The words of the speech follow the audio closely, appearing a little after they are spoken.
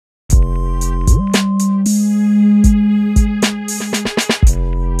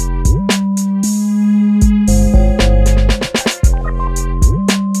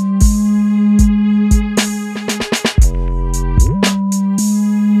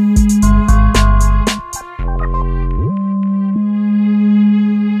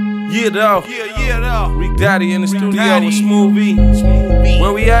Yeah, though. Rick Daddy in the studio with Smoov-E.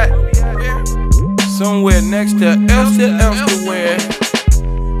 Where we at? Somewhere next to elsewhere.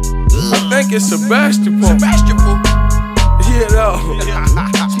 I think it's Sebastopol. Yeah, though.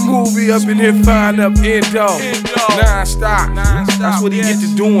 Smoov-E up in here, find up Endo. Non-stop. That's what he get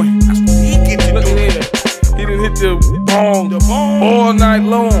to doing. Look at here. He done hit the bong all night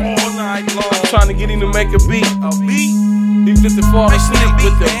long. I'm trying to get him to make a beat. He just to fall asleep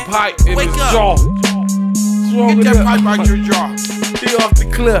with the pipe in his jaw. Get that pipe out your jaw. He off the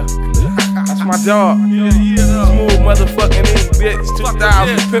cliff. That's my dog. Smooth motherfucking E, bitch.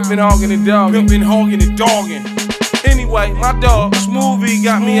 2000, pimpin', hoggin' and doggin'. Pimpin', hoggin' and doggin'. Anyway, my dog, Smoov-E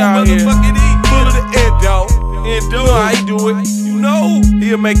got me out here. Full of the Endo. You know how he do it. You know.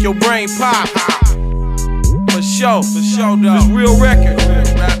 He'll make your brain pop. For sure, though. This real record.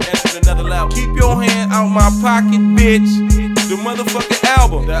 Rap entered another level. Keep your hand out my pocket, bitch. The motherfucking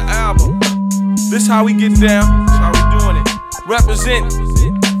album. The album. This how we get down. That's how we doing it. Represent